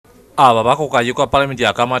Ababaka kaji kwa parliament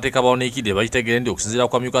ya Kamateeka baonekidde bakitegere ndi okusinziira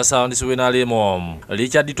kwa myuka sawandisi w'enaalemo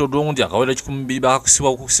Rachael Todwong ndi akawera 12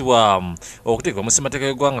 bakakusibwa okuteekebwa mu ssemateeka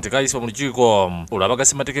y'eggwanga tekayisibwa mu lukiiko olw'abaga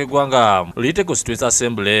ssemateeka y'eggwanga Lutale Constituency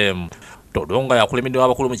Assembly. Todwong yakulemeddewo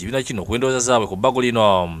abakulu mu kibiina kino okwendowooza zaabwe ku bbago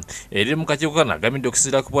lino eriri mu kakiiko kano agambidde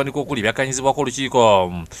okusinziira ku buwandiiko okuli byakanyizibwako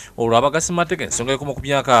olukiiko olw'abaga ssemateeka ensonga y'ekoma ku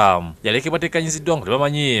myaka yalekebwa tekanyiziddwa nga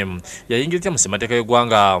tebamanyi yayingira etya mu ssemateeka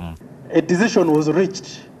y'eggwanga. A decision was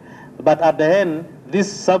reached, but at the end,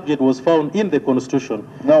 this subject was found in the constitution.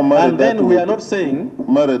 Now, and then we are not saying.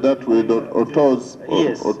 Married that way, or toes.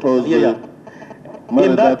 Yes. Or toes. Yeah.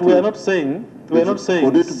 In that, we are not saying. We are not saying.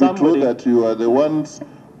 Could it be true that you are the ones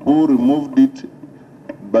who removed it,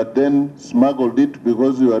 but then smuggled it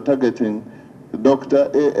because you are targeting Dr.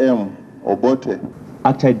 A.M. Obote?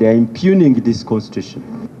 Actually, they are impugning this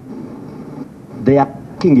constitution. They are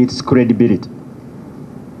taking its credibility.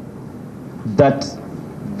 That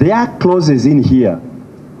there are clauses in here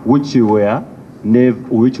which were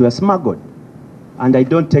smuggled, and I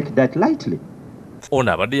don't take that lightly.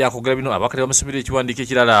 Ono abadde yakogera bino abakadde bamusomera ekiwandiiko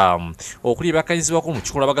ekirala okuli ebyakanyizibwako mu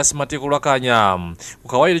kikola baga ssemateeka olwakanya ku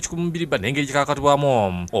kawaayiro 12 n'engeri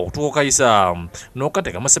gikakatibwamu okutuuka okayisa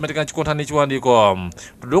n'okukateekamu ssemateeka n'ekikontana n'ekiwandiiko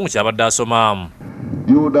Todwong kyabadde asoma.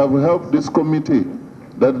 You would have helped this committee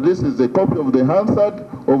that this is a copy of the Hansard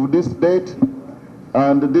of this date,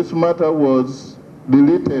 and this matter was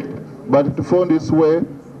deleted, but it found its way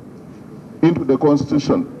into the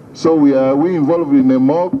Constitution. So we involved in a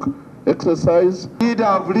mock exercise. Indeed,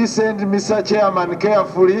 I've listened, Mr. Chairman,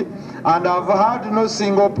 carefully, and I've heard no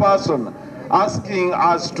single person asking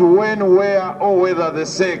as to when, where, or whether the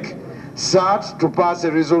SEC sat to pass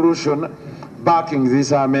a resolution backing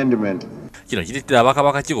this amendment. Kino kitittira abaka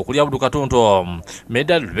bakakiiko okuli Abdul Katonto,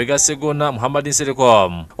 Medal Lubega Segona, Muhammad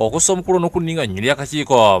Nsereko okussa omukulu n'okunninga nnyini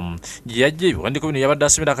y'akakiiko gye yajja ebiwandiiko bino yabadde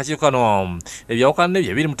asomera akakiiko kano ebyawukana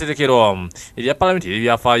n'ebyo ebiri mu tterekero erya Parliament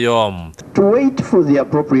ery'ebyafaayo. To wait for the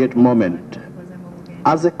appropriate moment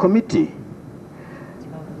as a committee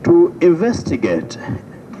to investigate,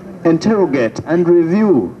 interrogate and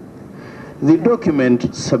review the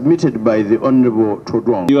document submitted by the Honorable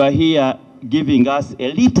Todwong. You are here giving us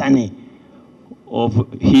a litany of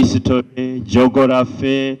history,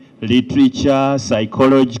 geography, literature,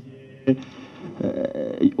 psychology,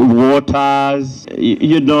 waters,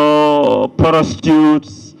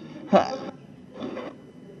 prostitutes.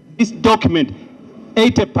 This document,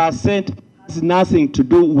 80% has nothing to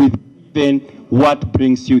do with even what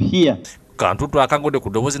brings you here. Kantutu akangode ku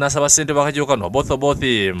ddoboozi n'asaba ssente bakakiiko kano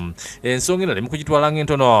bothi ensonga eno ali mu kugitwala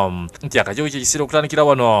ng'entono nti akakiiko kye kiseera okutandikira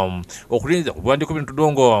wano okulinza ku biwandiiko bino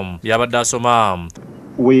Todwong yabadde asoma.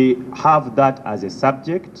 We have that as a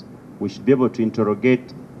subject. We should be able to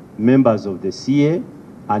interrogate members of the CA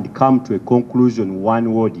and come to a conclusion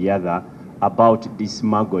one way or the other about this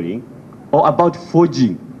smuggling or about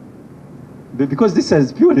forging, because this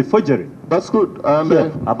is purely forgery. That's good. And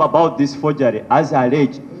about this forgery as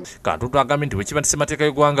alleged. Kantutu agambye nti bwe kiba nti ssemateeka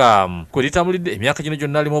y'eggwanga kwe litambulidde emyaka gino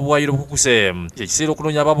gyonna alimu obuwaayiro bukukuse kye kiseera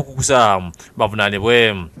okunoonya ababukukusa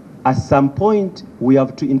bavunaanibwe. At some point we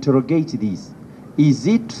have to interrogate this. Is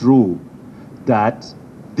it true that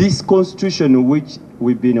this constitution which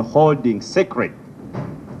we've been holding sacred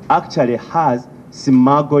actually has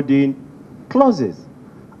smuggling clauses?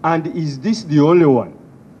 And is this the only one?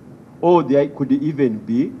 Or there could even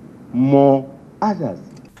be more others?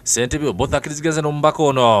 Ssentebe Oboth akkiriziganyizza n'omubaka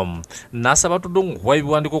ono n'asaba Todwong okuwa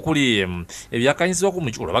ebiwandiiko okuli ebyakanyizibwako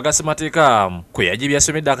mu kikola baga ssemateeka kwe yajja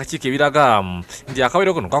ebyasomedde akakiiko ebiraga nti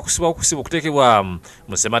akaweero kano kakusibwa okuteekebwa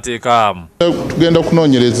mu ssemateeka. Tugenda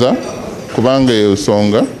okunoonyereza kubanga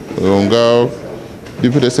ensonga nga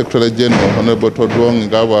Deputy Secretary General Honorable Todwong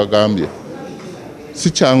nga bw'agambye si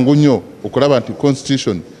kyangu nnyo okulaba nti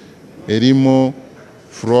constitution erimu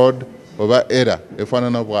fraud oba error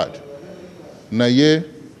efaanana bw'atyo, naye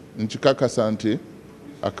nkikakasa nti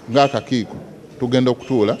ng'akakiiko tugenda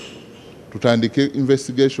okutuula tutandike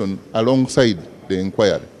investigation alongside the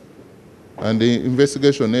inquiry, and the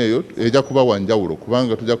investigation eyo ejja kuba wanjawulo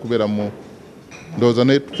kubanga tujja kubeera mu ndowooza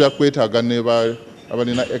ne tujja kwetaaga ne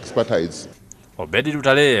abalina expertise. Obeid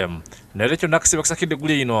Lutale ne Rachael Nakassi bakisakidde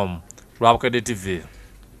eggulu ino lwa Bukedde TV.